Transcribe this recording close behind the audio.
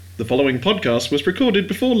The following podcast was recorded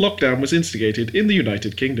before lockdown was instigated in the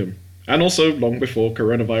United Kingdom, and also long before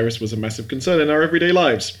coronavirus was a massive concern in our everyday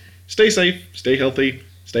lives. Stay safe, stay healthy,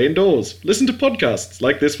 stay indoors, listen to podcasts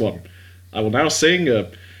like this one. I will now sing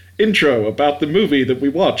a intro about the movie that we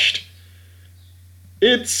watched.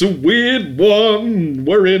 It's a weird one.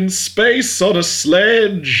 We're in space on a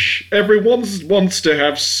sledge. Everyone wants to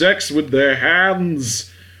have sex with their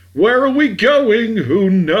hands. Where are we going?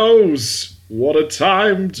 Who knows? What a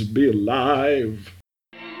time to be alive.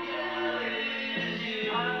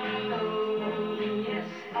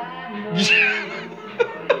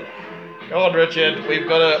 Go on, Richard. We've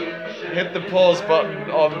got to hit the pause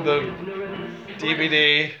button on the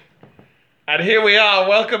DVD. And here we are.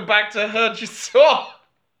 Welcome back to Heard You Saw.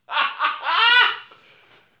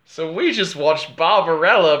 So we just watched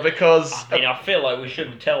Barbarella because... I feel like we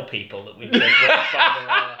shouldn't tell people that we just watched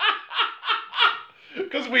Barbarella.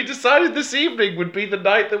 Because we decided this evening would be the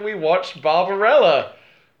night that we watched Barbarella.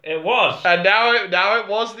 It was. And now it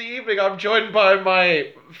was the evening. I'm joined by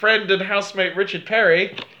my friend and housemate Richard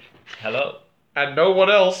Perry. Hello. And no one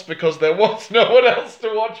else, because there was no one else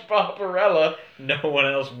to watch Barbarella. No one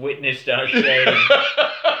else witnessed our shame.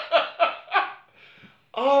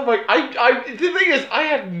 Oh my! The thing is, I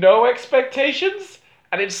had no expectations,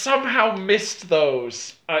 and it somehow missed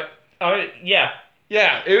those. Yeah.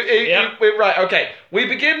 Yeah. Right. Okay. We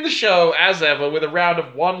begin the show as ever with a round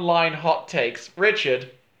of one-line hot takes. Richard,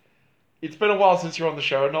 it's been a while since you're on the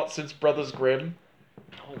show, not since Brothers Grimm.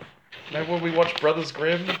 Oh. Remember when we watched Brothers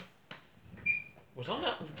Grimm? Was I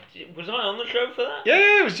on the show for that?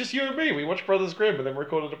 Yeah, it was just you and me. We watched Brothers Grimm and then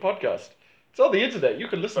recorded a podcast. It's on the internet. You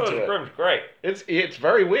can listen to it. Brothers Grimm's great. It's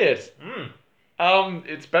very weird.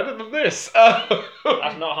 It's better than this.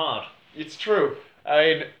 That's not hard. It's true.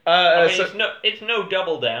 So, it's no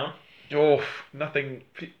Double Down. Oh, nothing.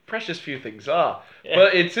 Precious few things are. Yeah.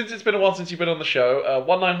 But since it's been a while since you've been on the show,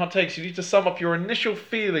 one-line hot takes. You need to sum up your initial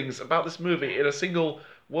feelings about this movie in a single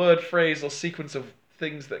word, phrase, or sequence of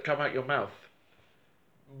things that come out your mouth.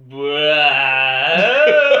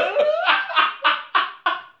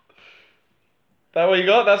 That what you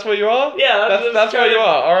got? That's where you are? Yeah, that's where you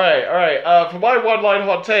are. All right. For my one-line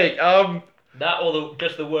hot take, that or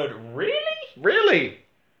just the word really?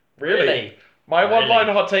 Really? My one-line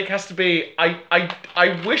hot take has to be: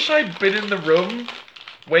 I wish I'd been in the room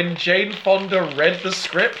when Jane Fonda read the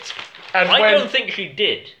script. And I don't think she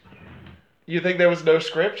did. You think there was no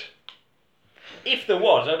script? If there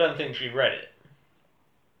was, I don't think she read it.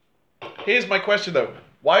 Here's my question though: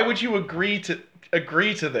 why would you agree to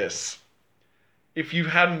this if you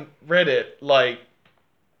hadn't read it? Like,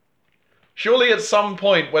 surely at some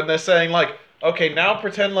point when they're saying like, okay, now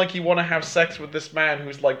pretend like you want to have sex with this man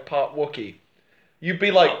who's like part Wookiee, you'd be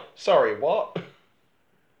like, sorry, what?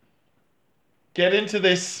 Get into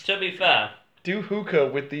this. To be fair, do hookah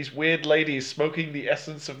with these weird ladies smoking the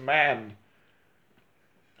essence of man.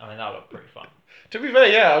 I mean, that looked pretty fun. To be fair,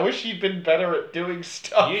 yeah, I wish you'd been better at doing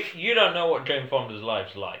stuff. You don't know what Jane Fonda's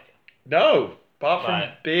life's like. No, apart from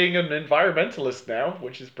being an environmentalist now,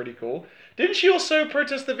 which is pretty cool. Didn't she also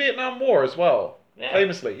protest the Vietnam War as well? Yeah.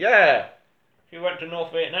 Famously, yeah. She went to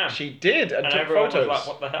North Vietnam. She did, and took everyone photos. Was like,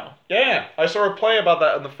 what the hell? Yeah, I saw a play about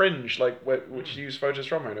that on The Fringe, which used photos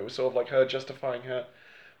from her, and it was sort of like her justifying her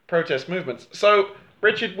protest movements. So,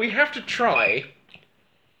 Richard, we have to try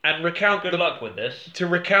and recount Good luck with this. To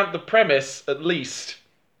recount the premise, at least.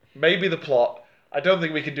 Maybe the plot. I don't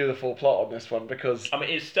think we can do the full plot on this one, because... I mean,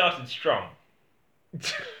 it started strong.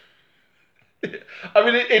 I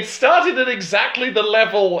mean, it started at exactly the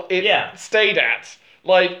level it stayed at.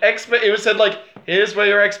 Like, it was said, like, here's where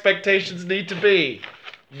your expectations need to be.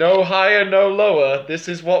 No higher, no lower. This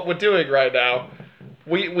is what we're doing right now.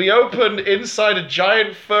 We open inside a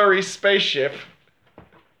giant furry spaceship.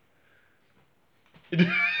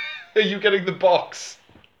 Are you getting the box?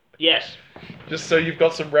 Yes. Just so you've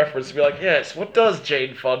got some reference to be like, yes, what does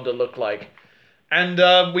Jane Fonda look like?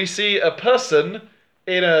 And we see a person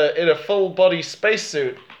in a full-body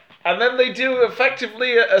spacesuit. And then they do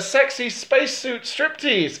effectively a sexy spacesuit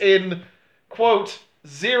striptease in, quote,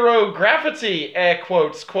 zero gravity, air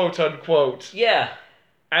quotes, quote unquote. Yeah.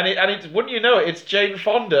 And it wouldn't you know it, it's Jane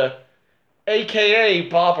Fonda, aka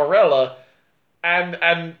Barbarella,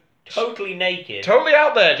 and totally naked. Totally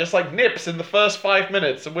out there, just like nips in the first 5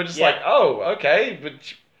 minutes, and we're just like, oh, okay, but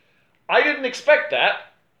I didn't expect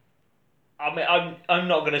that. I mean, I'm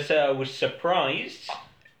not going to say I was surprised.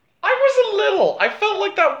 I was a little. I felt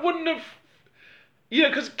like that wouldn't have... You know,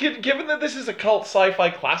 because given that this is a cult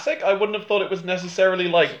sci-fi classic, I wouldn't have thought it was necessarily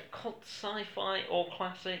like... Cult sci-fi or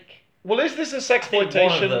classic? Well, is this a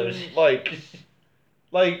sexploitation?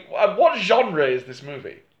 Like, what genre is this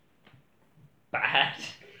movie? bad.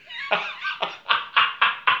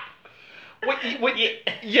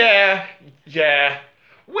 Yeah. Yeah.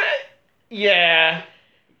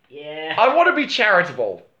 Yeah. I want to be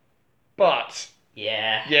charitable, but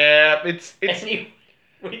Yeah. yeah, it's Anyway,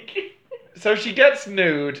 so she gets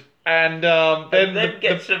nude, and then then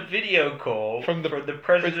gets a video call from from the the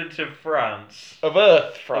president of France, of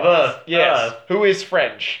Earth, France. Earth, Yes, Earth. who is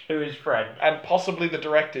French, who is French. and possibly the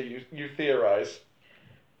director. You theorize.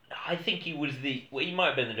 I think he was the. Well, he might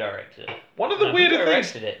have been the director. One of the No, weirder who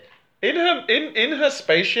things directed it? in her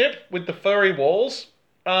spaceship with the furry walls,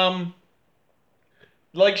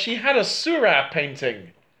 like she had a Seurat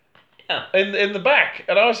painting. Yeah. In the back,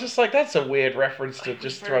 and I was just like, that's a weird reference to It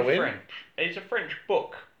was just very throw in. French. It's a French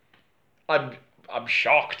book. I'm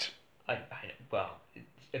shocked. Well,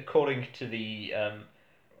 according to the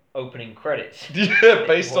opening credits. Yeah,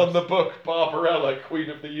 based It on was. the book Barbarella, Queen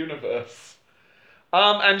of the Universe.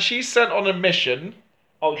 And she's sent on a mission.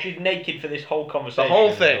 Oh, she's naked for this whole The conversation. whole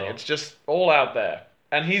as thing, well. it's just all out there.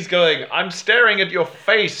 And he's going, I'm staring at your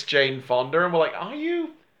face, Jane Fonda. And we're like, are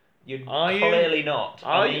you? You're Are you? clearly not.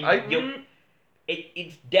 Mm.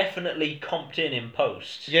 It's definitely comped in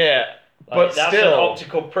post. Yeah, Like, but that's still. an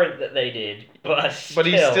optical print that they did. But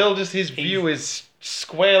He's still just, his view is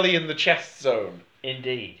squarely in the chest zone.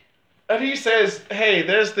 Indeed. And he says, hey,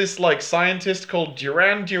 there's this, like, scientist called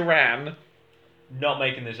Duran Duran. Not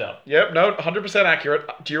making this up. Yep, no, 100% accurate.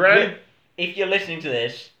 Duran... If you're listening to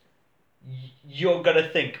this, you're gonna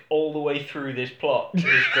think all the way through this plot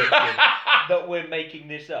description that we're making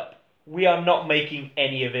this up. We are not making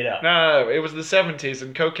any of it up. No, it was the 70s,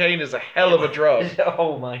 and cocaine is a hell of a drug.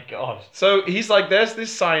 Oh my god. So he's like, there's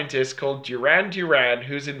this scientist called Duran Duran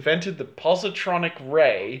who's invented the positronic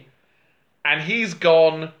ray, and he's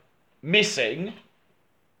gone missing.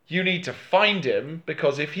 You need to find him,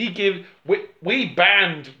 because if he we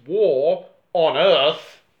banned war on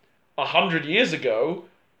Earth 100 years ago,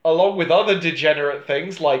 along with other degenerate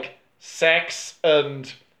things like sex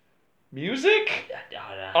and music.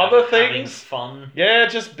 Other Having things? fun. Yeah,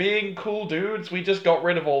 just being cool dudes. We just got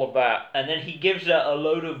rid of all of that, And then he gives her a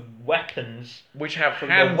load of weapons which have from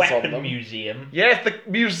hands the on weapon them. museum. Yes, the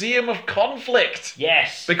Museum of Conflict.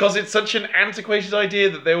 Yes. Because it's such an antiquated idea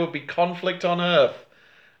that there would be conflict on Earth.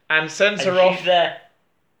 And sends And her she's off there,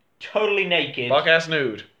 totally naked, buck-ass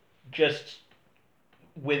nude. just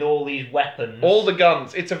with all these weapons. All the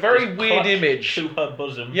guns. It's a very just weird clutched image. to her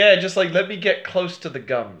bosom. Yeah, just like, let me get close to the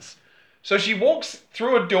guns. So she walks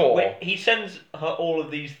through a door. Wait, he sends her all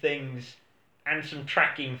of these things and some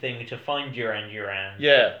tracking thing to find Duran Duran.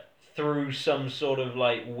 Yeah. Through some sort of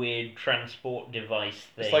like weird transport device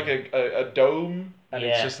thing. It's like a dome, and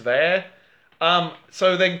it's Yeah. just there.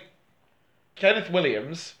 So then Kenneth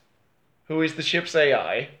Williams, who is the ship's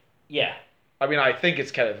AI... Yeah. I mean, I think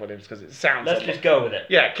it's Kenneth Williams because it sounds Let's like just go with it.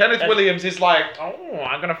 Yeah, Kenneth That's- Williams is like, oh,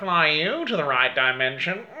 I'm going to fly you to the right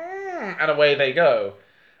dimension. And away they go.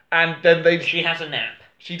 And then She has a nap.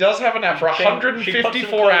 she does have a nap for She puts some 154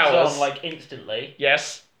 clothes hours. on, like, instantly.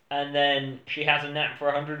 Yes. And then she has a nap for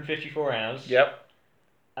 154 hours. Yep.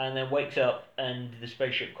 And then wakes up and the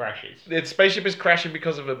spaceship crashes. The spaceship is crashing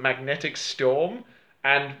because of a magnetic storm.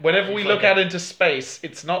 And whenever we It's look like out into space,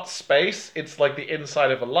 it's not space, it's like the inside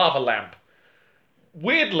of a lava lamp.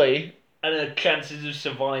 Weirdly... And the chances of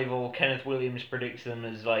survival, Kenneth Williams predicts them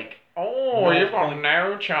as like Oh, you've got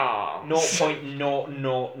no chance.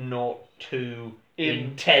 0.0002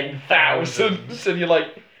 in 10,000. And you're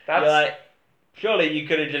like, that's... You're like, surely you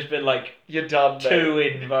could have just been like You're done, mate. 2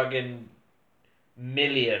 in fucking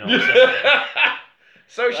million or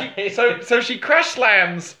something. so she crash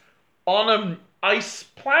lands on an ice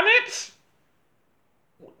planet?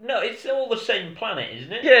 No, it's all the same planet,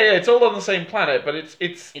 isn't it? Yeah, it's all on the same planet, but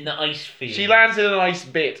it's In the ice field. she lands in an ice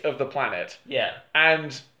bit of the planet, Yeah.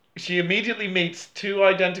 and she immediately meets two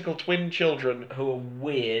identical twin children Who are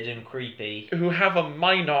weird and creepy. who have a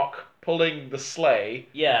Minoc pulling the sleigh,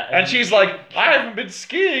 Yeah. and she's like, I haven't been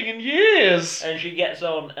skiing in years! And she gets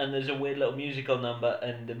on, and there's a weird little musical number,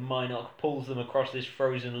 and the Minoc pulls them across this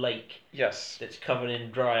frozen lake Yes. that's covered in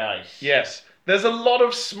dry ice. Yes. There's a lot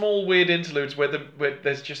of small weird interludes where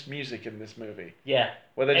there's just music in this movie. Yeah.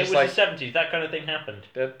 Where they're It just was like, the 70s, that kind of thing happened.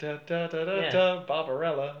 da da da da da Yeah. da,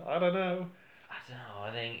 Barbarella, I don't know. I don't know,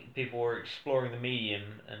 I think people were exploring the medium,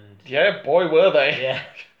 and... Yeah, boy, were they. Yeah.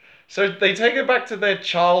 So they take her back to their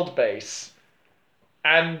child base,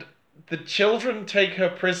 and the children take her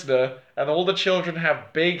prisoner, and all the children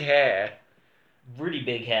have big hair. Really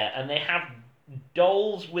big hair, and they have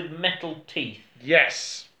dolls with metal teeth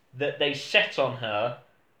Yes. that they set on her,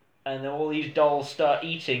 and then all these dolls start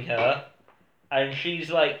eating her, and she's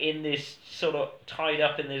like in this sort of tied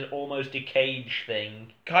up in this almost a cage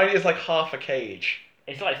thing. Kind of, it's like half a cage.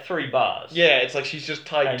 It's like 3 bars. Yeah, it's like she's just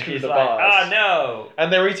tied And to she's the like, bars. "Ah, no!"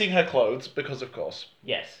 And they're eating her clothes, because of course.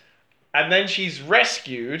 Yes. And then she's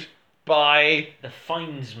rescued by... The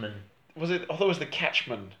Findsman. Was it? I thought it was the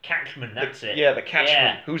Catchman. Catchman, that's it. Yeah, the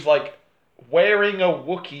Catchman. Yeah. Who's like wearing a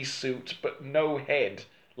Wookiee suit but no head.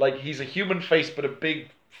 Like he's a human face but a big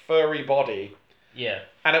furry body. Yeah.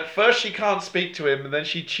 And at first she can't speak to him, and then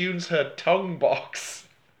she tunes her tongue box.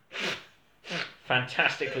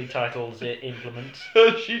 Fantastically titled implement.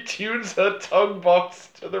 She tunes her tongue box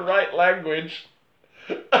to the right language.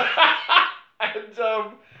 And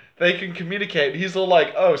they can communicate. He's all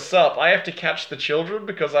like, "Oh, sup, I have to catch the children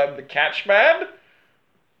because I'm the catch man?"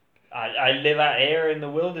 I live out here in the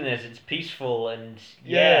wilderness. It's peaceful and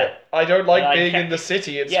Yeah. I don't like I being catch- in the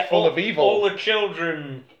city. It's yeah, full all, of evil. All the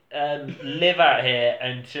children live out here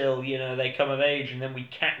until they come of age, and then we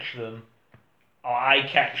catch them. Or I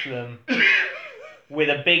catch them with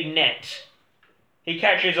a big net. He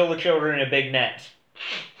catches all the children in a big net,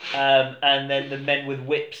 and then the men with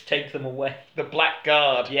whips take them away. The Black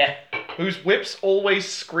Guard. Yeah. Whose whips always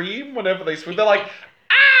scream whenever they swim. They're like,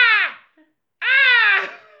 ah!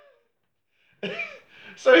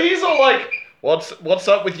 So he's all like, what's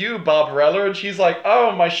up with you, Barbarella? And she's like,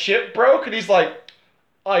 "Oh, my ship broke." And he's like,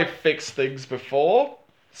 "I've fixed things before.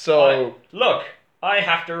 So Look, I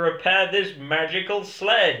have to repair this magical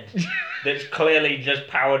sled that's clearly just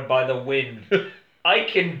powered by the wind. I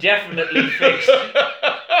can definitely fix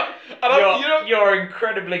your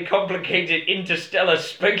incredibly complicated interstellar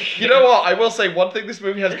spaceship." You know what? I will say one thing this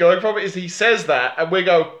movie has going for it is he says that, and we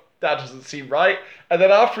go, "That doesn't seem right." And then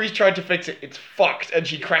after he's tried to fix it, it's fucked, and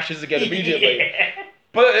she crashes again immediately. Yeah.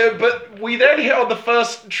 But we then hit on the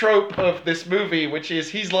first trope of this movie, which is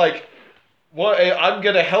he's like, "What? I'm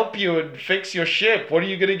gonna help you and fix your ship. What are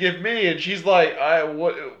you gonna give me?" And she's like,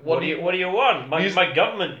 What do you want? He's- My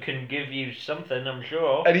government can give you something, I'm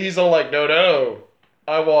sure. And he's all like, "No,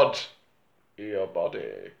 I want your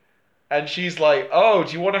body." And she's like, "Oh,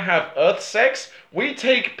 do you want to have Earth sex? We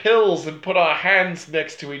take pills and put our hands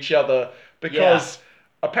next to each other because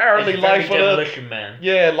apparently It's very life on Earth." Demolition Man.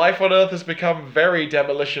 Yeah, life on Earth has become very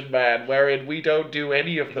Demolition Man, wherein we don't do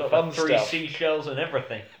any of You've the got fun the 3 stuff. seashells and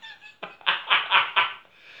everything.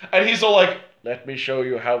 And he's all like, "Let me show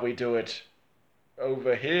you how we do it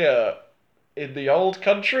over here in the old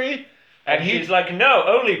country." And he's like, "No,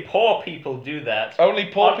 only poor people do that." Only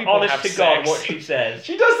poor people Honest have to sex. God, what she says.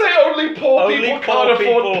 She does say only poor Only people poor can't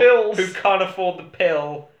afford people pills. who can't afford the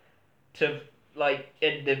pill to, like,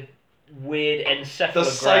 in the weird The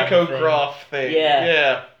encephalogram psychograph thing. Yeah.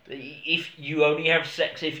 Yeah. If you only have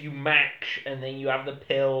sex if you match, and then you have the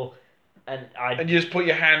pill, and And you just put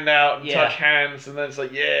your hand out and Yeah. touch hands, and then it's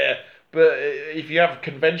like, yeah. But if you have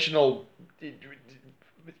conventional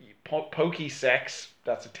pokey sex,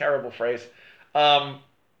 that's a terrible phrase.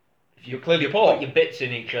 if you're clearly poor. put your bits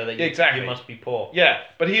in each other, Exactly. you must be poor. Yeah,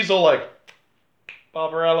 but he's all like,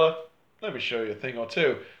 "Barbarella, let me show you a thing or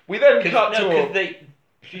two." We then cut to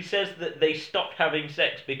She says that they stopped having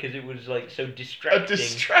sex because it was like so a distracting.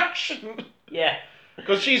 distraction. Yeah.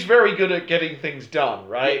 Because she's very good at getting things done,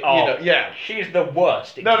 right? Oh, Yeah. She's the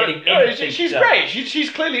worst at No, getting anything she's done. great. She's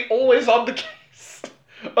clearly always on the case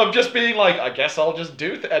of just being like, "I guess I'll just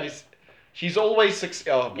do that." And she's always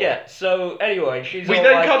successful. Yeah, so anyway, she's We all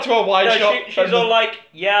then like... cut to a wide No, shot. she's and all like,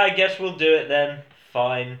 "Yeah, I guess we'll do it then.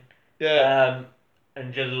 Fine." yeah.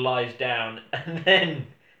 And just lies down. And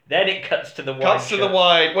then it cuts to the wide Cuts to the shot.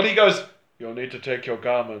 wide. When he goes, "You'll need to take your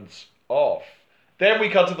garments off." Then we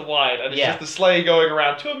cut to the wide, and it's Yeah. just the sleigh going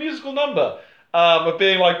around to a musical number. Of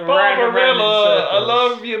being like, Round and round in "Barbarella, I circles."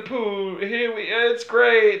 love you, Pooh. It's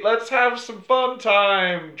great. Let's have some fun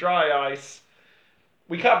time. Dry ice."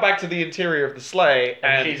 We cut back to the interior of the sleigh,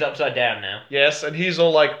 And she's upside down now. yes, and he's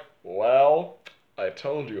all like, "Well, I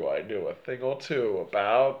told you I knew a thing or two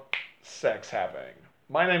about sex having.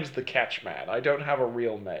 My name's the Catchman. I don't have a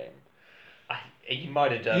real name." He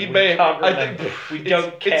might have done. He we may. can't I remember. think We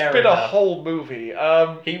don't care It's been a enough. whole movie.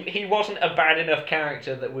 He wasn't a bad enough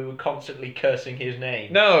character that we were constantly cursing his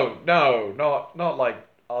name. No, not like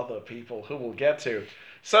other people who we'll get to.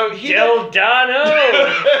 So he.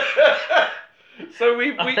 Dildano! So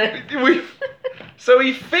we so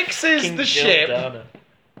he fixes King the ship. Dildano.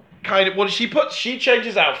 kind of. Well, she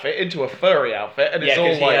changes outfit into a furry outfit, and Yeah, it's all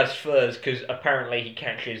because he like has furs, because apparently he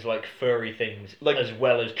catches, like, furry things Like- as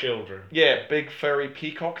well as children. big furry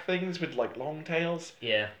peacock things with like long tails.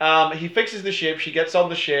 Yeah. He fixes the ship. She gets on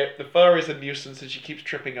the ship. The fur is a nuisance, and she keeps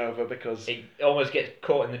tripping over because He almost gets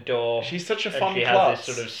caught in the door. she's such a and fun she klutz. has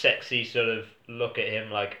this sort of sexy sort of look at him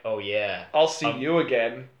like, oh yeah, I'll see you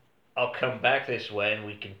again. I'll come back this way and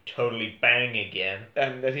we can totally bang again.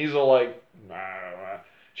 And then he's all like, nah, nah.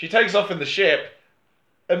 She takes off in the ship.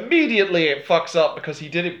 Immediately it fucks up because he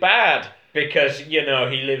did it bad. Because, you know,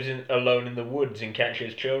 he lives alone in the woods and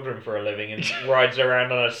catches children for a living and rides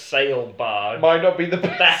around on a sail barge. Might not be the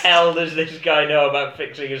best. What the hell does this guy know about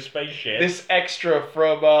fixing a spaceship? This extra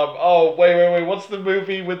from, wait, what's the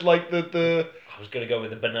movie with like the... I was going to go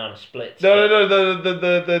with the banana splits. No,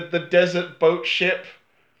 the desert boat ship.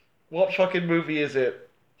 What fucking movie is it?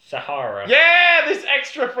 Sahara. Yeah, this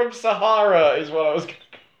extra from Sahara is what I was going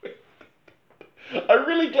to go with. I'm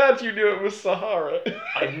really glad you knew it was Sahara.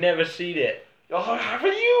 I've never seen it. Oh,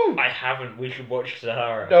 haven't you? I haven't. We should watch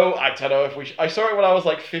Sahara. No, I don't know if we should. I saw it when I was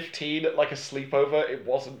like 15 at like a sleepover. It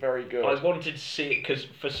wasn't very good. I wanted to see it because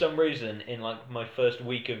for some reason in like my first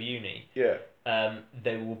week of uni, Yeah.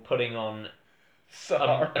 they were putting on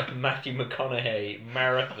Sahara. a Matthew McConaughey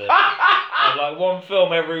marathon. And, like one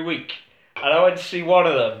film every week, and I went to see one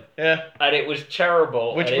of them, Yeah. and it was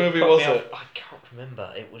terrible. Which and movie put was me off- it? I can't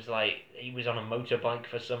remember. It was like he was on a motorbike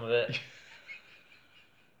for some of it.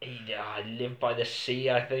 I lived by the sea.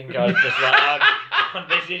 I think I was just like, oh, God,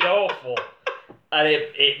 this is awful, and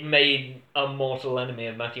it made a mortal enemy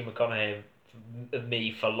of Matthew McConaughey of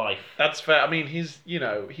me for life. That's fair. I mean, he's, They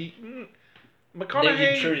McConaughey...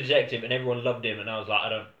 did True Detective, and everyone loved him, and I was like, I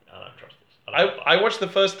don't trust this. I watched the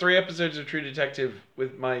first 3 episodes of True Detective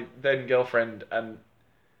with my then girlfriend, and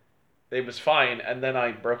it was fine, and then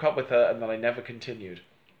I broke up with her, and then I never continued.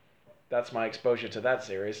 That's my exposure to that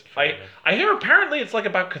series. Fair enough. I hear apparently it's like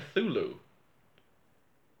about Cthulhu.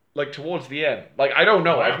 Like towards the end. Like I don't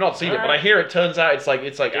know, Wow. I've not seen it, but I hear it turns out it's like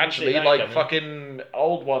Didn't actually see that like coming. fucking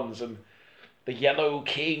old ones and the Yellow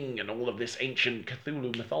King and all of this ancient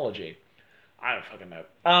Cthulhu mythology. I don't fucking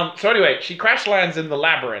know. So anyway, she crash lands in the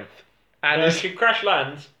labyrinth. And is- she crash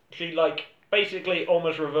lands. She like basically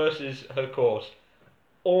almost reverses her course,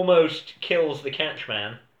 almost kills the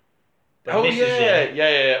catchman. but oh misses yeah,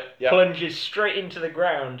 him, yeah. plunges straight into the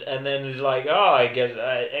ground, and then is like, oh, I guess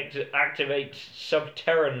activate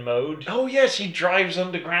subterran mode. Oh yeah, she drives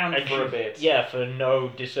underground And for a she- bit. Yeah, for no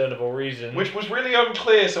discernible reason. Which was really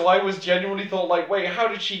unclear, so I was genuinely thought like, wait, how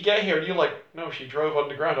did she get here? And you're like, no, she drove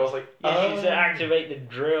underground. I was like, yeah, she's oh. activate the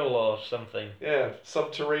drill or something. Yeah,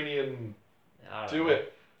 subterranean, I don't do know.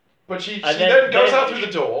 it. But she And then goes then- out through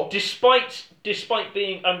the door. Despite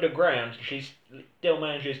being underground, she still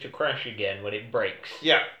manages to crash again when it breaks.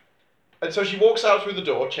 Yeah. And so she walks out through the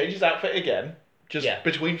door, changes outfit again, just Yeah.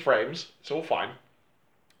 between frames. It's all fine.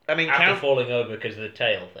 And After falling over because of the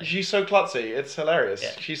tail thing. she's so klutzy. It's hilarious.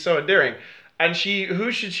 Yeah. She's so endearing. And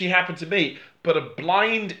who should she happen to meet but a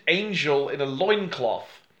blind angel in a loincloth?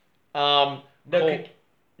 No, called-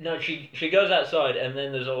 she goes outside and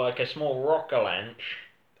then there's a small rock avalanche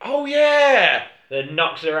Oh, yeah! that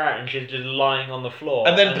knocks her out and she's just lying on the floor.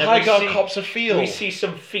 And then we Pygar see- cops a field. We see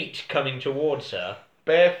some feet coming towards her,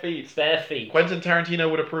 Bare feet. bare feet, Quentin Tarantino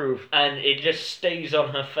would approve. and it just stays on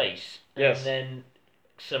her face. Yes. And then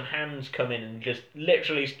some hands come in and just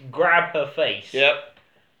literally grab her face. Yep.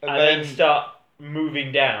 And then start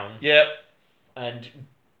moving down Yep. and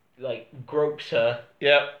gropes her.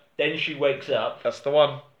 Yep. Then she wakes up, That's the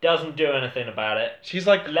one. doesn't do anything about it, She's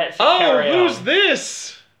like, lets it oh, carry who's on.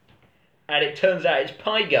 this? And it turns out it's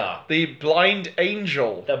Pygar, The blind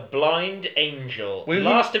angel. the blind angel, Who-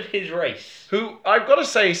 last of his race. Who, I've got to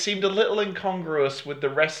say, seemed a little incongruous with the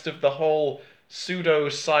rest of the whole pseudo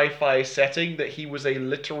sci-fi setting that he was a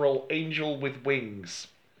literal angel with wings.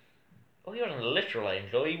 Well, he wasn't a literal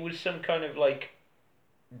angel. He was some kind of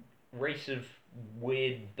race of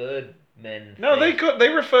weird bird men. No, thing. they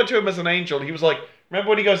referred to him as an angel. He was like, remember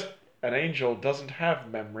when he goes, an angel doesn't have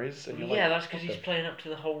memories, and you're Yeah, like, that's because what he's playing up to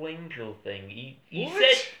the whole angel thing.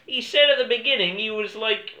 What? He said at the beginning he was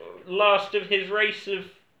last of his race of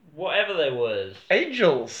whatever there was. the-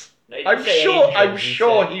 angels. No, he didn't I'm say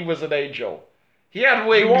sure angels, he was an angel. He had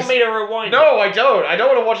wings. You want me to rewind? No, I don't. I don't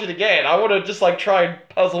want to watch it again. I want to just try and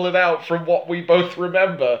puzzle it out from what we both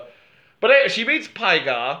remember. But she meets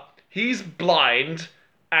Pygar. He's blind,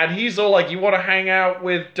 and he's all like, "You want to hang out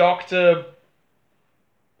with Doctor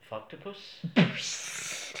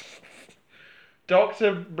Fucktopus?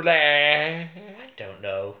 Doctor Blah, I don't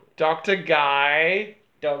know. Doctor Guy,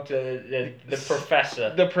 the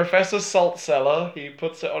professor. The Professor Salt Cellar, he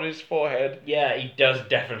puts it on his forehead. Yeah, he does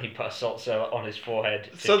definitely put a salt cellar on his forehead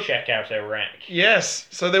to So- check out Iraq. Yes,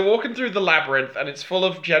 so they're walking through the labyrinth, and it's full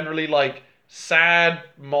of generally, like, sad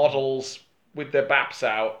models with their baps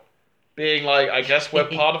out, being like, I guess we're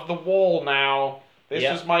part of the wall now. This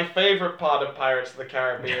Yep. was my favourite part of Pirates of the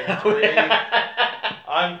Caribbean 3.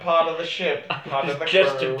 I'm part of the ship, part of the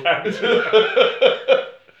Just crew. about.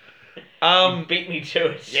 Beat me to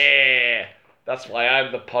it. Yeah, that's why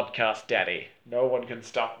I'm the podcast daddy. No one can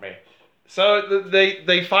stop me. So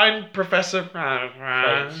they find Professor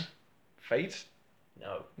Fate. Fate?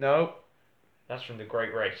 No, No. that's from The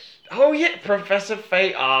Great Race. Oh yeah, Professor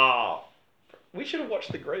Fate. Ah, we should have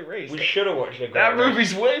watched The Great Race. We should have watched The Great That Race.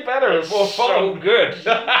 movie's way better and more so fun. good.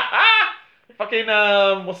 Fucking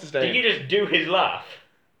what's his name? Did you just do his laugh?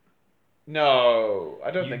 No,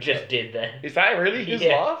 I don't You think just so. did then. Is that really his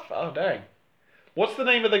Yeah. laugh? Oh dang. What's the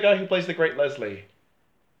name of the guy who plays the Great Leslie?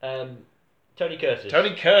 Tony Curtis.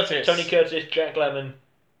 Tony Curtis. Tony Curtis, Jack Lemmon.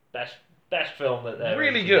 Best film that they're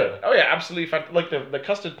Really in good. together. Oh yeah, absolutely like the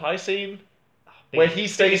custard pie scene where he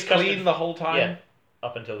stays Biggest custard- clean the whole time. Yeah,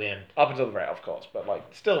 up until the end. Up until the very, of course, but like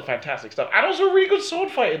still fantastic stuff. And also a really good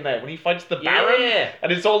sword fight in there when he fights the Baron. Yeah.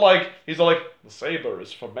 And it's all like he's all like, the saber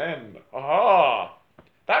is for men. Aha.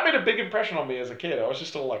 That made a big impression on me as a kid. I was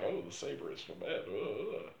just all like, oh, the saber is for men.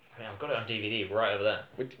 Ugh. I mean, I've got it on DVD right over there.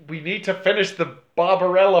 We need to finish the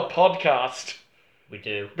Barbarella podcast. We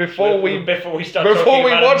do. Before we start before talking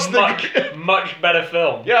we about watch a the- much better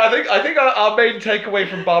film. Yeah, I think our main takeaway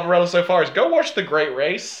from Barbarella so far is go watch The Great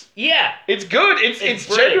Race. Yeah. It's good. It's brilliant.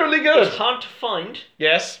 genuinely good. It's hard to find.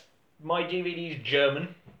 Yes. My DVD's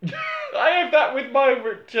German. I have that with my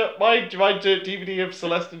DVD of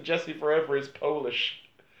Celeste and Jesse Forever is Polish.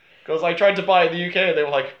 Because I tried to buy it in the UK and they were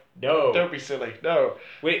like, No. don't be silly. No.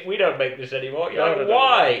 We don't make this anymore. You're No, like, no, no,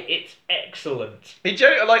 why? It's excellent.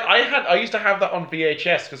 I used to have that on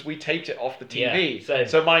VHS because we taped it off the TV. Yeah, same.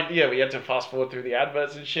 So we had to fast forward through the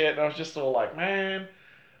adverts and shit, and I was just all like, man.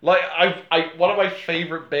 Like one of my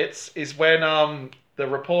favorite bits is when the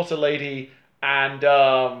reporter lady and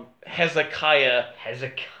Hezekiah.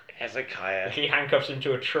 He handcuffs him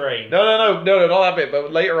to a train. No, not that bit.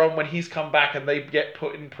 But later on, when he's come back and they get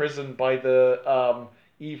put in prison by the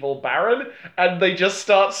evil Baron, and they just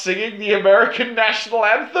start singing the American national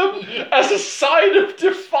anthem as a sign of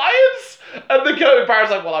defiance. And the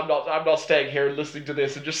Baron's like, "Well, I'm not staying here and listening to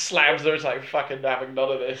this," and just slams her. It's like, "Fucking having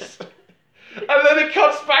none of this." And then it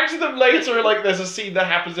cuts back to them later, like there's a scene that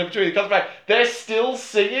happens in between. It comes back, they're still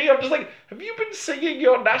singing. I'm just like, have you been singing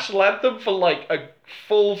your national anthem for like a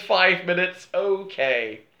full 5 minutes?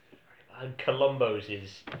 Okay. And Columbo's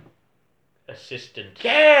his assistant.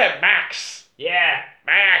 Yeah, Max. Yeah.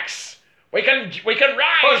 Max. We can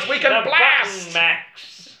rise. We can the blast. button,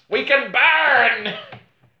 Max. We can burn.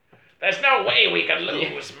 There's no way we can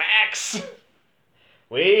lose, Max.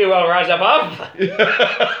 We will rise above.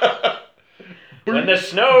 When the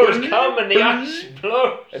snows come and the ice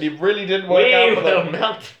blows, And he really didn't work we out for will them.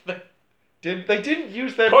 melt the... They didn't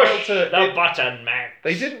use their Push melter. the button, Max.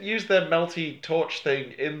 They didn't use their melty torch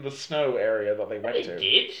thing in the snow area that they went They to.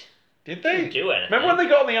 did. Did They they? didn't do anything. Remember when they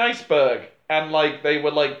got on the iceberg and like they were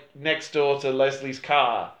like next door to Leslie's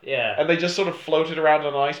car Yeah. and they just sort of floated around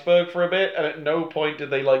an iceberg for a bit and at no point did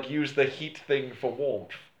they like use the heat thing for warmth.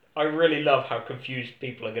 I really love how confused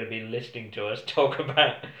people are going to be listening to us talk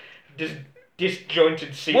about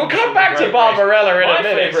disjointed scenes. We'll come from back the to Great Race. Barbarella in My a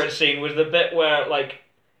minute. favourite scene was the bit where like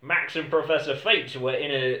Max and Professor Fate were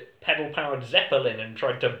in a pedal-powered Zeppelin and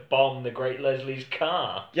tried to bomb the Great Leslie's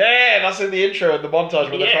car. Yeah, that's in the intro in the montage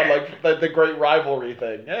where they Yeah. find like the great rivalry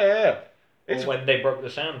thing. Yeah. It's Or when they broke the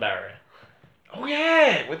sound barrier. Oh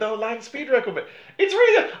yeah, with the land speed record bit. It's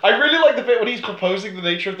really good. I really like the bit when he's proposing the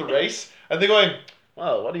nature of the race, and they're going,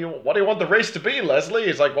 "Well, what do you want the race to be, Leslie?"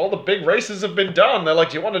 He's like, "Well, the big races have been done." They're like,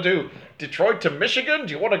 "Do you want to do Detroit to Michigan?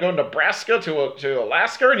 Do you want to go Nebraska to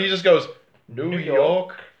Alaska?" And he just goes, "New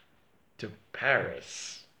York to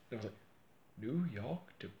Paris." I was like, "New York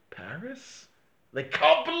to Paris?" They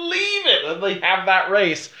can't believe it that they have that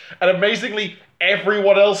race, and amazingly,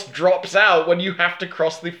 everyone else drops out when you have to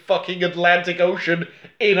cross the fucking Atlantic Ocean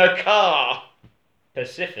in a car.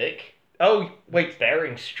 Pacific. Oh, wait,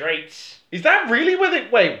 Bering Straits. is that really where they...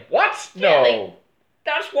 Wait, what? Yeah, No.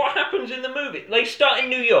 That's what happens in the movie. They start in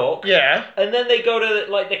New York, Yeah, and then they go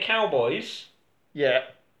to like the Cowboys, yeah.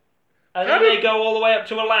 and How then did- they go all the way up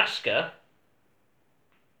to Alaska.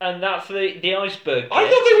 And that's the iceberg. I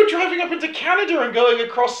jet. thought they were driving up into Canada and going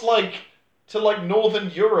across, to northern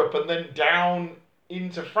Europe and then down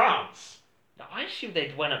into France. I assume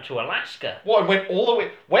they went up to Alaska. What, went all the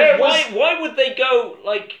way... Why would they go,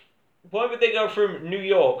 like... Why would they go from New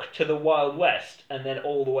York to the Wild West and then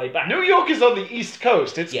all the way back? New York is on the East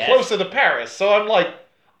Coast. It's Yes. closer to Paris. So I'm like...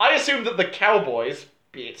 I assumed that the Cowboys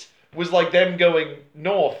bit was like them going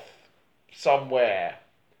north somewhere.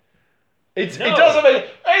 No. It doesn't make...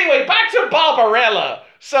 Anyway, back to Barbarella.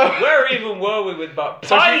 So... Where even were we with Bob?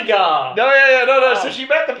 So she- Tiger! No. Oh. So she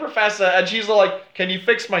met the professor, and she's all like, "Can you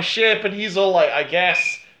fix my ship?" And he's all like, "I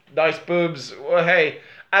guess. Nice boobs. Well, hey."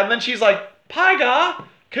 And then she's like, "Pygar,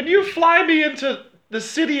 can you fly me into the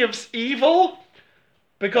city of evil?"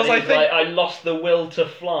 Because And I he's think... like, I lost the will to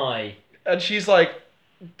fly. And she's like,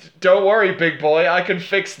 "Don't worry, big boy. I can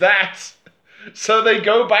fix that." So they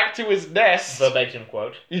go back to his nest. Verbatim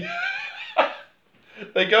quote.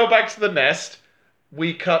 They go back to the nest.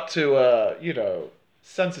 We cut to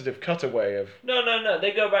sensitive cutaway of... No.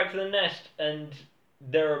 They go back to the nest and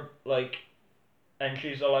they're like, and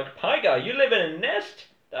she's all like, Pygar, you live in a nest?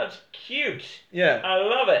 That's cute. Yeah. I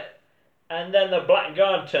love it. And then the Black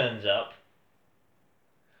Guard turns up.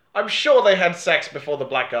 I'm sure they had sex before the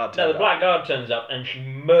Blackguard No, turned the Black Guard turns up and she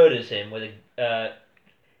murders him with a.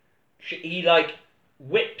 He like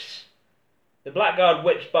whips. The Blackguard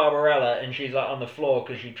whips Barbarella and she's like on the floor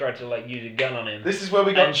because she tried to like use a gun on him. This is where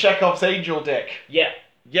we got And- Chekhov's angel dick. Yeah.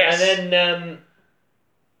 Yes. And then.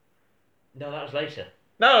 No, that was later.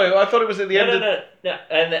 No, I thought it was at the end of... No.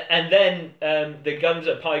 And then the gun's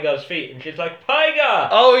at Pygar's feet and she's like, Pygar!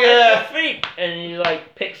 Oh, yeah. At your feet! And he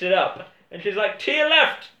like picks it up and she's like, to your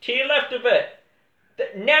left a bit.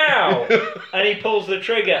 Now! And he pulls the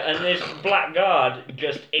trigger and this Black Guard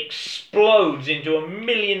just explodes into a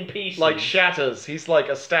million pieces. Like shatters. He's like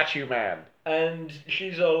a statue man. And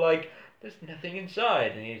she's all like, there's nothing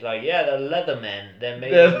inside. And he's like, yeah, they're leather men. They're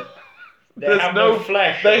made There's- of... They There's have no no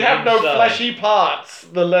flesh. They on the have no inside. fleshy parts,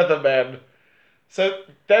 the Leathermen. So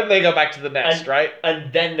then they go back to the nest, And- right?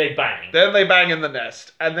 And then they bang. Then they bang in the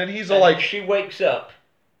nest. And then he's all And like... then she wakes up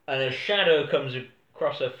and a shadow comes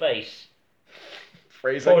across her face.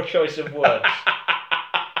 Phrasing. Poor choice of words.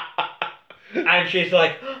 And she's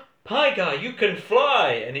like, Pygar, you can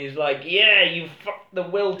fly. And he's like, yeah, you fucked the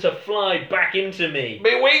will to fly back into me.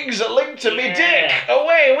 Me wings are linked to me Yeah. dick.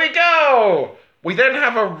 Away we go. We then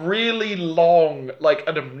have a really long, like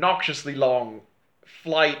an obnoxiously long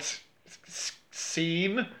flight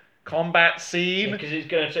scene, combat scene. Because it's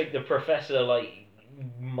going to take the professor like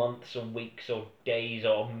months or weeks or days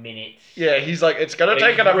or minutes. Yeah, he's like, it's gonna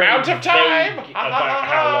take He's an really amount of time. vague about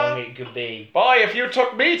how long it could be. Boy, if you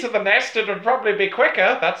took me to the nest, it would probably be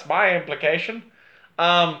quicker. That's my implication.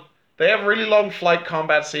 They have a really long flight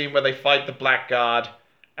combat scene where they fight the Blackguard,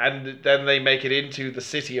 and then they make it into the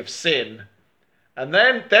City of Sin. And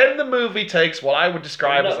then the movie takes what I would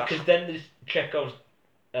describe as a because then there's Chekhov's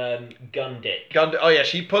gun dick. gun. Oh yeah,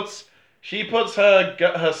 she puts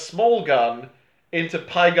her small gun into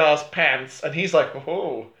Pygar's pants, and he's like,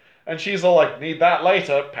 oh, and she's all like, need that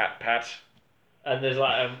later, pat pat. And there's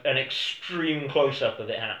like an extreme close up of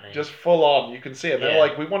it happening. Just full on, you can see it. They're Yeah.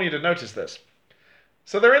 like, we want you to notice this.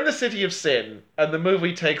 So they're in the City of Sin, and the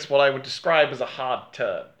movie takes what I would describe as a hard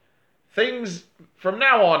turn. Things, from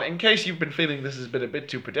now on, in case you've been feeling this has been a bit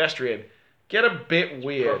too pedestrian, get a bit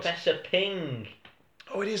weird. Professor Ping.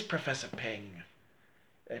 Oh, it is Professor Ping.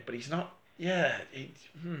 But he's not, yeah,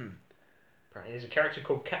 There's a character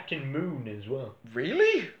called Captain Moon as well.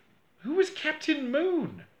 Really? Who is Captain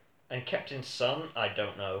Moon? And Captain Sun, I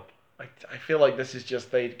don't know. I feel like this is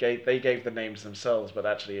just they gave the names themselves, but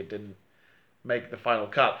actually it didn't make the final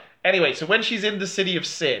cut. Anyway, so when she's in the City of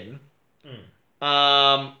Sin,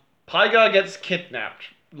 Pygar gets kidnapped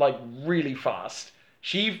like really fast.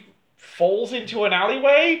 She falls into an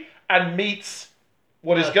alleyway and meets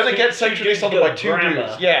what is going to get two sexually dudes assaulted go by two grab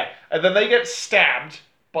dudes. her. Yeah, and then they get stabbed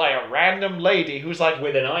by a random lady who's like,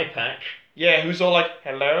 With an eye patch. yeah, who's all like,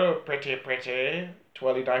 hello, pretty, pretty,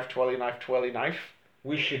 twirly knife, twirly knife, twirly knife.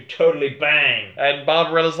 We should totally bang. And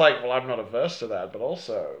Barbarella's like, well, I'm not averse to that, but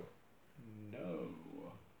also, no.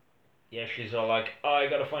 Yeah, she's all like, oh, I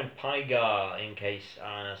gotta find Pygar in case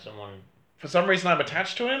someone. For some reason, I'm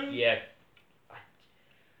attached to him. Yeah.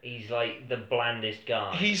 He's like the blandest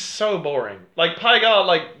guy. He's so boring. Like, Pygar,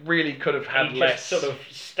 like, really could have had he less. just sort of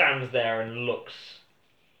stands there and looks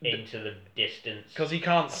into the distance. Because he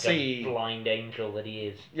can't like see. a blind angel that he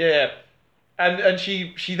is. Yeah. And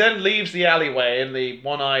she then leaves the alleyway, and the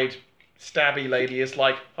one-eyed stabby lady is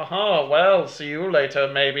like, haha, well, see you later,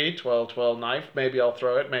 maybe. Twirl knife. Maybe I'll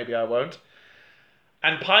throw it, maybe I won't.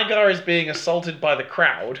 And Pygar is being assaulted by the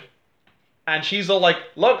crowd. And she's all like,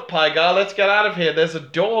 look, Pygar, let's get out of here. There's a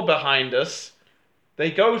door behind us.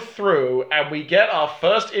 they go through, and we get our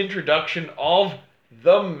first introduction of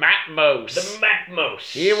the Matmos. The Matmos.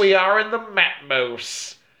 Here we are in the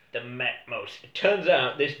Matmos. The Matmos. It turns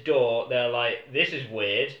out this door, they're like, this is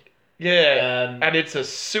weird. Yeah, and it's a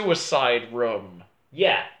suicide room.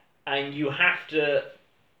 Yeah, and you have to...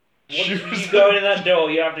 Once Choose you go in that door,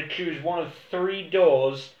 you have to choose one of 3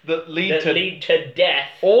 doors that lead to death.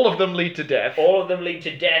 All of them lead to death. All of them lead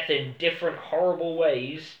to death in different horrible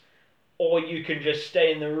ways. Or you can just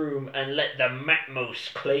stay in the room and let the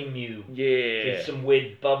Matmos claim you. Yeah. With some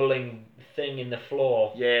weird bubbling thing in the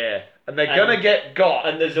floor. Yeah. And they're gonna get got.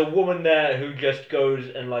 And there's a woman there who just goes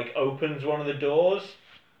and like opens one of the doors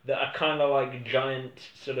that are kind of like giant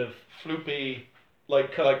sort of... Floopy,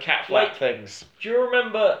 like cat flap things. Do you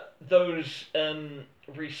remember those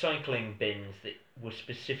recycling bins that were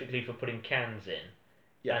specifically for putting cans in?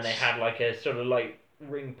 Yes. And they had like a sort of like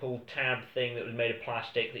ring pull tab thing that was made of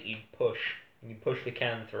plastic that you'd push, and you push the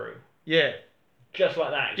can through. Yeah. Just like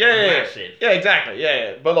that. Massive. Yeah, exactly.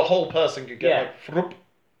 Yeah. But the whole person could get like throop.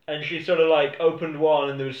 And she sort of like opened one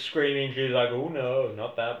and there was screaming. She was like, "Oh no,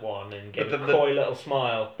 not that one!" And gave a coy little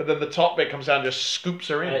smile. But then the top bit comes down and just scoops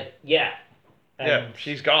her in. Yeah. Yeah,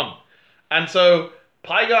 she's gone. And so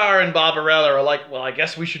Pygar and Barbarella are like, well, I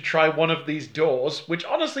guess we should try one of these doors, which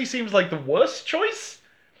honestly seems like the worst choice.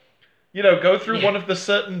 You know, go through one of the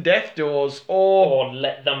certain death doors, or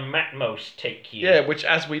let the Matmos take you. Yeah, which,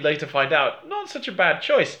 as we later find out, not such a bad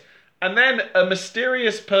choice. And then a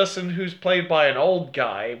mysterious person who's played by an old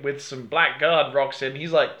guy with some blackguard rocks in.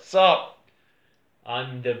 He's like, "Sup?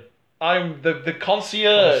 I'm the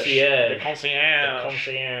concierge. The concierge. The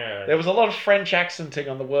concierge. There was a lot of French accenting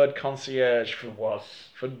on the word concierge for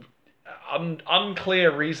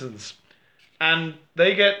unclear reasons. And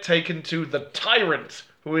they get taken to the tyrant,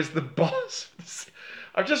 who is the boss.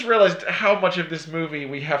 I've just realised how much of this movie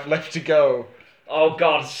we have left to go. Oh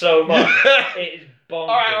god, so much. It is bonkers.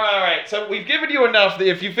 Alright. So we've given you enough that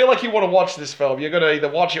if you feel like you want to watch this film, you're going to either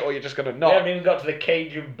watch it or you're just going to not. We haven't even got to the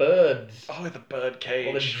cage of birds. Oh, the bird cage.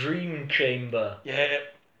 Or the dream chamber. Yeah.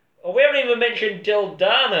 Oh, we haven't even mentioned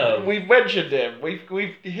Dildano. We've mentioned him. We've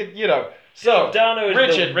hit, you know. So, Dildano is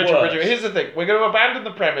Richard, the worst. here's the thing. We're going to abandon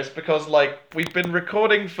the premise because, like, we've been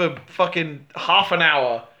recording for fucking half an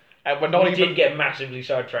hour and we're not We did get massively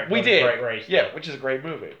sidetracked by The Great Race. Yeah, which is a great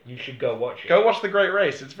movie. You should go watch it. Go watch The Great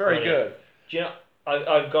Race. It's very good. Do you know,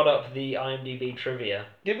 I've got up the IMDb trivia.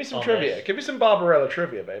 Give me some trivia. This. Give me some Barbarella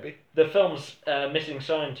trivia, baby. The film's missing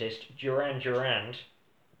scientist, Durand,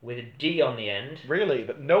 with a D on the end. Really?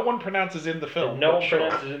 That no one pronounces in the film. No one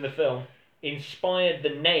pronounces in the film. Inspired the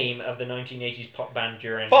name of the 1980s pop band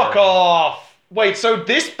Duran Fuck Duran. off! Wait, so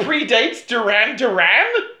this predates Duran Duran?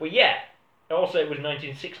 Well, yeah. Also, it was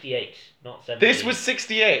 1968, not 70. This was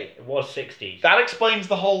 68. It was 60s. That explains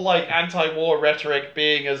the whole, like, anti-war rhetoric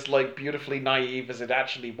being as, like, beautifully naive as it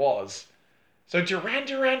actually was. So Duran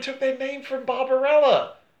Duran took their name from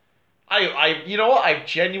Barbarella. You know what? I've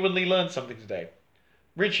genuinely learned something today.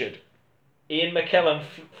 Richard. Ian McKellen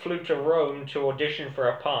flew to Rome to audition for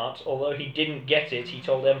a part. Although he didn't get it, he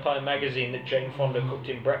told Empire magazine that Jane Fonda cooked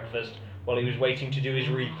him breakfast while he was waiting to do his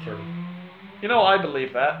read-through. You know, I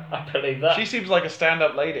believe that. I believe that. She seems like a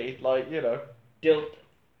stand-up lady, like, you know.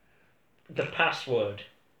 The password.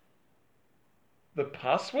 The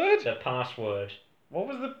password? The password. What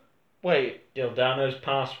was the... Wait. Dildano's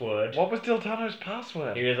password. What was Dildano's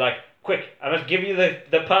password? He was like, quick, I must give you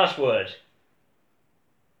the password.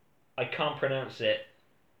 I can't pronounce it.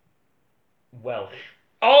 Welsh.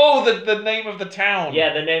 Oh, the name of the town.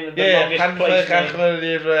 Yeah, the name of the longest place name.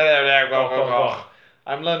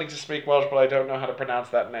 I'm learning to speak Welsh, but I don't know how to pronounce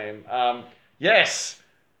that name. Yes.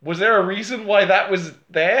 Was there a reason why that was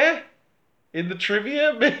there? In the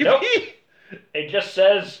trivia, maybe? Nope. It just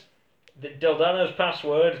says Dildano's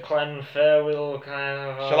password, Clan Farewell.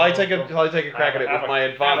 Shall I take a crack at it with my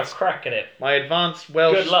advanced... Have a crack at it. My advanced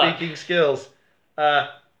Welsh speaking skills.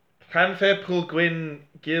 Clan Farewell Gwyn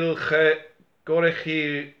Gil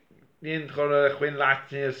Gorechi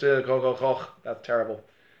That's terrible.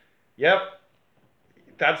 Yep.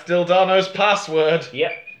 That's Dildano's password.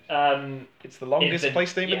 Yep. It's the longest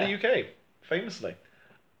place name in the UK, famously.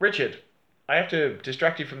 Richard, I have to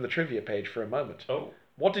distract you from the trivia page for a moment. Oh.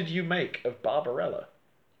 What did you make of Barbarella?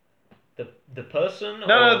 The person?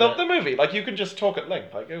 No, the movie. Like, you can just talk at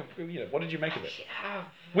length. Like, you know, what did you make of it?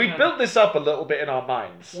 We built this up a little bit in our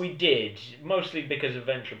minds. We did, mostly because of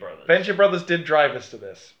Venture Brothers. Venture Brothers did drive us to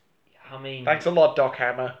this. I mean... Thanks a lot, Doc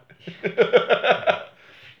Hammer.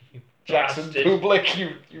 Jackson Public,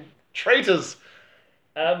 you traitors.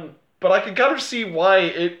 But I can kind of see why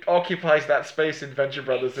it occupies that space in Venture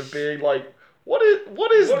Brothers of being like, What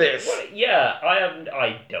is this? Yeah,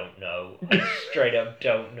 I don't know. I straight up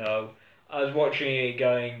don't know. I was watching it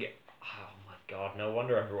going, oh my god, no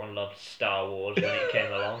wonder everyone loved Star Wars when it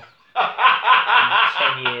came along.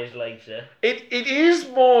 10 years later. It is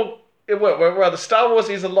more. Well, the Star Wars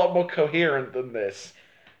is a lot more coherent than this.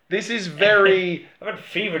 This is very. I've had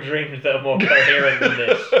fever dreams that are more coherent than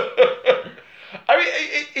this.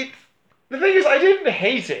 I mean, the thing is, I didn't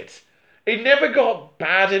hate it. It never got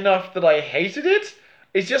bad enough that I hated it.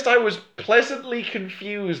 It's just I was pleasantly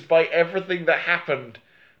confused by everything that happened.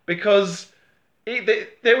 Because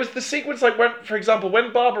there was the sequence, like, when, for example,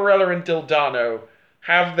 when Barbarella and Dildano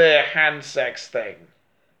have their hand sex thing.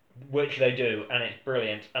 Which they do, and it's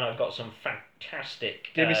brilliant. And I've got some fantastic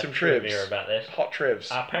Give me some trivia trivs. about this. Hot trivs.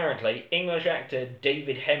 Apparently, English actor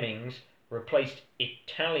David Hemmings replaced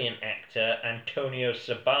Italian actor Antonio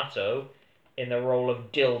Sabato in the role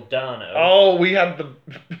of Dildano. Oh, we had the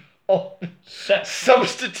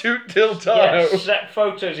substitute Dildano. Yes, set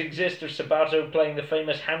photos exist of Sabato playing the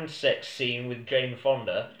famous hand sex scene with Jane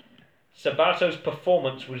Fonda. Sabato's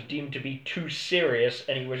performance was deemed to be too serious,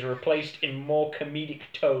 and he was replaced in more comedic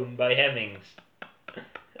tone by Hemmings.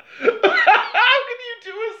 How can you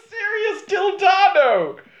do a serious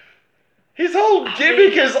Dildano? His whole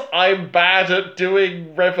gimmick is, I'm bad at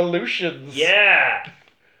doing revolutions. Yeah!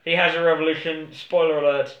 He has a revolution. Spoiler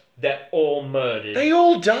alert, they're all murdered. They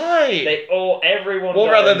all die. Everyone Or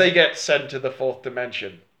dies. rather, they get sent to the fourth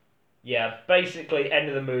dimension. Yeah, basically, end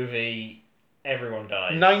of the movie, everyone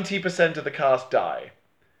dies. 90% of the cast die.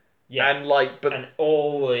 Yeah. And, like, but... And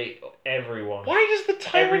everyone. Why does the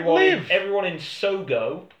tyrant live? Everyone in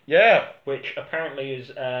Sogo, Yeah. which apparently is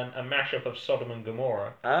a mashup of Sodom and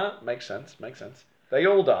Gomorrah. Makes sense. They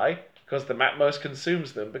all die, because the Matmos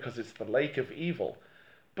consumes them, because it's the lake of evil.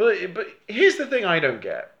 But here's the thing I don't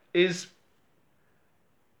get, is...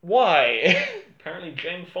 Why? Apparently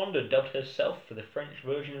Jane Fonda dubbed herself for the French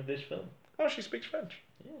version of this film. Oh, she speaks French.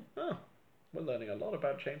 Yeah. Oh, we're learning a lot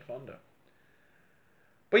about Jane Fonda.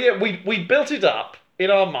 But yeah, we built it up in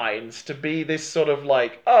our minds to be this sort of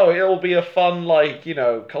like, oh, it'll be a fun, like, you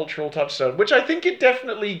know, cultural touchstone, which I think it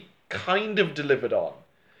definitely kind of delivered on.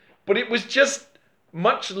 But it was just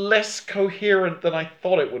much less coherent than I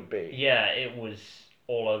thought it would be. Yeah, it was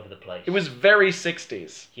all over the place. It was very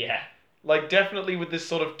 60s. Yeah. Like, definitely with this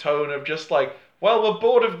sort of tone of just like, well, we're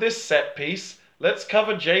bored of this set piece. Let's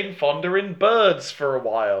cover Jane Fonda in Birds for a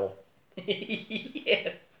while.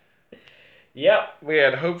 Yeah. Yep.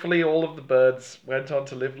 Weird. Hopefully all of the birds went on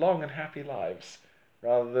to live long and happy lives,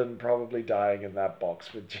 rather than probably dying in that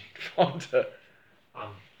box with Jane Fonda.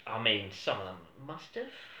 I mean, some of them must have.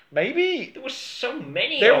 Maybe. There was so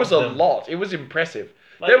many There of was a them. lot. It was impressive.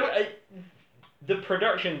 Like, There were... the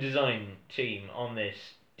production design team on this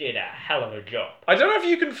did a hell of a job. I don't know if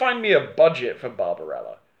you can find me a budget for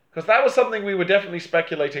Barbarella, because that was something we were definitely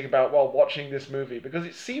speculating about while watching this movie, because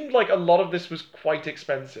it seemed like a lot of this was quite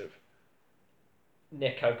expensive.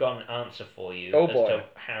 Nick, I've got an answer for you Oh, as boy. to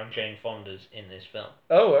how Jane Fonda's in this film.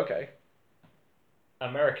 Oh, okay.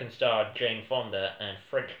 American star Jane Fonda and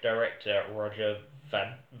French director Roger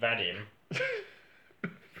Vadim.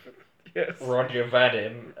 Yes. Roger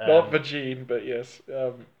Vadim. Not Vagine, but yes.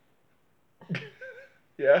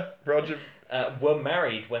 Yeah, Roger. Were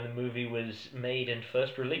married when the movie was made and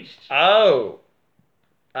first released. Oh.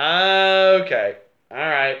 Okay.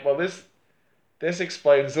 Alright, well this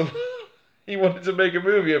explains a lot. He wanted to make a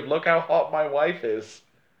movie of look how hot my wife is.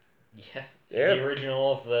 Yeah. Yeah. The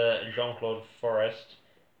original of Jean-Claude Forest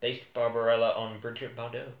based Barbarella on Brigitte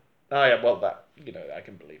Bardot. Oh yeah, well that, you know, I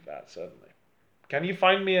can believe that, certainly. Can you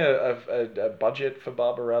find me a budget for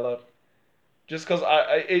Barbarella? Just because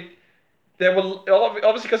there were,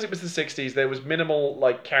 obviously because it was the 60s, there was minimal,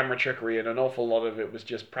 like, camera trickery, and an awful lot of it was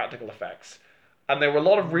just practical effects. And there were a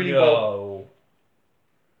lot of really well...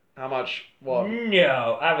 How much? What?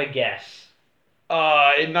 No, have a guess.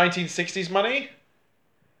 In 1960s money?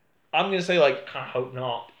 I'm going to say, like... I hope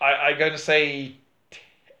not. I'm going to say...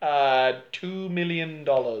 $2 million.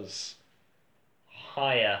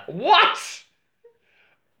 Higher. What?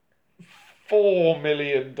 $4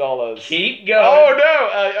 million. Keep going. Oh no!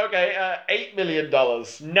 Okay, $8 million.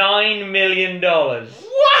 $9 million.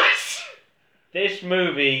 What? This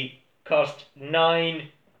movie cost $9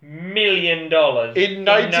 million In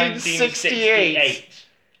 1968.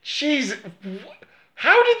 Jeez,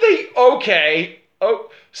 how did they? Okay.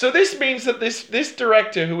 Oh, so this means that this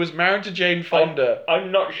director who was married to Jane Fonda.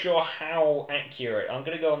 I'm not sure how accurate. I'm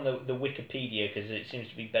going to go on the Wikipedia because it seems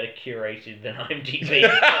to be better curated than IMDb.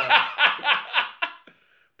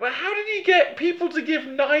 But how did he get people to give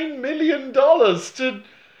 $9 million to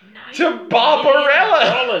to Barbarella.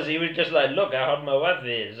 $9 million. He was just like, look how hard my wife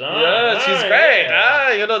is. Yeah, she's great.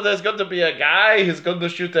 Yeah. There's got to be a guy who's going to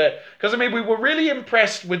shoot it. Because I mean, we were really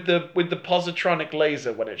impressed with the positronic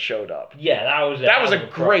laser when it showed up. Yeah, that was a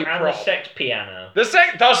great And prop. the sex piano. The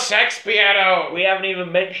sex piano. We haven't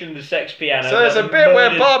even mentioned the sex piano. So there's that a bit where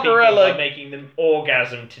murders people Barbarella- by making them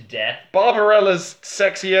orgasm to death. Barbarella's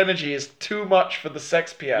sexy energy is too much for the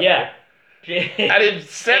sex piano. Yeah. And it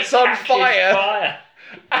sets It on catches fire.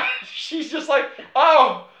 And she's just like,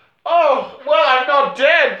 oh, well, I'm not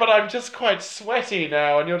dead, but I'm just quite sweaty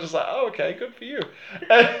now. And you're just like, oh, okay, good for you.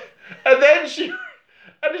 And then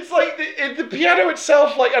and it's like the piano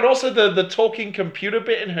itself, like, and also the talking computer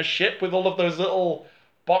bit in her ship with all of those little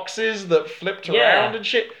boxes that flipped around and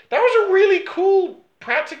shit. That was a really cool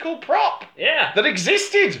practical prop Yeah. that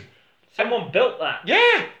existed. Someone built that.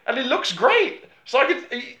 Yeah, and it looks great. So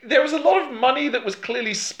there was a lot of money that was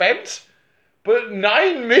clearly spent, but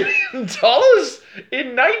 $9 million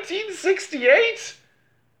in 1968?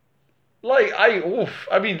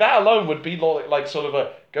 I mean, that alone would be like sort of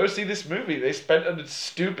a, go see this movie. They spent a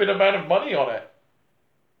stupid amount of money on it.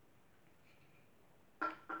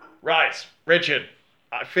 Right, Richard,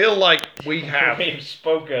 I feel like we've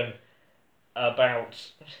spoken about...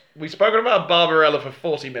 We've spoken about Barbarella for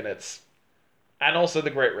 40 minutes. And also The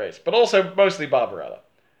Great Race. But also mostly Barbarella.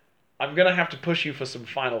 I'm going to have to push you for some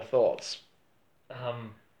final thoughts.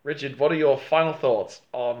 Richard, what are your final thoughts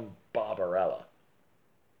on Barbarella?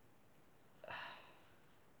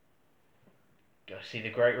 Go see The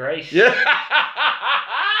Great Race. Yeah.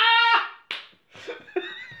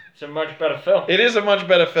 It's a much better film. It is a much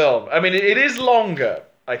better film. I mean, it is longer,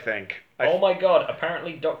 I think. Oh my god,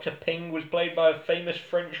 apparently Dr. Ping was played by a famous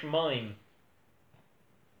French mime.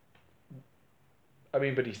 I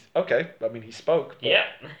mean, but he spoke. But, Yeah.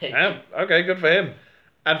 yeah. Okay, good for him.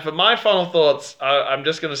 And for my final thoughts, I'm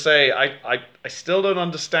just going to say I still don't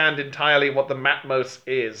understand entirely what the Matmos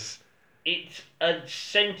is. It's a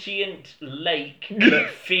sentient lake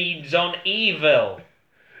that feeds on evil.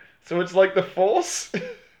 So it's like the Force?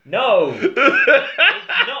 No!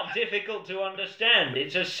 It's not difficult to understand.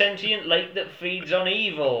 It's a sentient lake that feeds on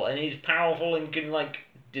evil and is powerful and can, like,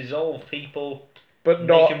 dissolve people, but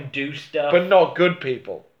make them do stuff. But not good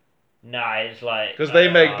people. Nah, it's like... Because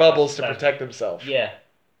they make bubbles to protect themselves. Yeah.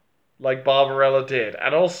 Like Barbarella did.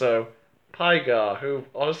 And also, Pygar, who,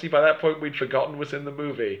 honestly, by that point we'd forgotten was in the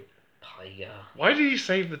movie. Pygar. Why did he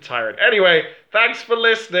save the tyrant? Anyway, thanks for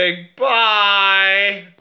listening. Bye!